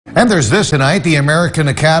And there's this tonight. The American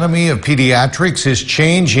Academy of Pediatrics is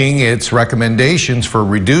changing its recommendations for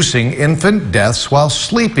reducing infant deaths while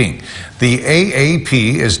sleeping. The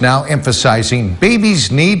AAP is now emphasizing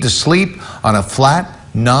babies need to sleep on a flat,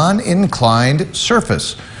 non-inclined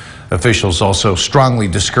surface. Officials also strongly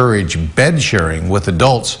discourage bed sharing with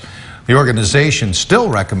adults. The organization still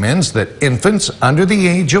recommends that infants under the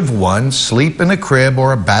age of 1 sleep in a crib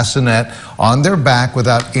or a bassinet on their back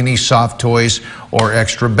without any soft toys or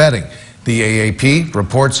extra bedding. The AAP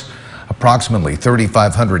reports approximately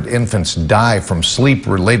 3,500 infants die from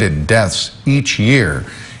sleep-related deaths each year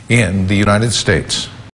in the United States.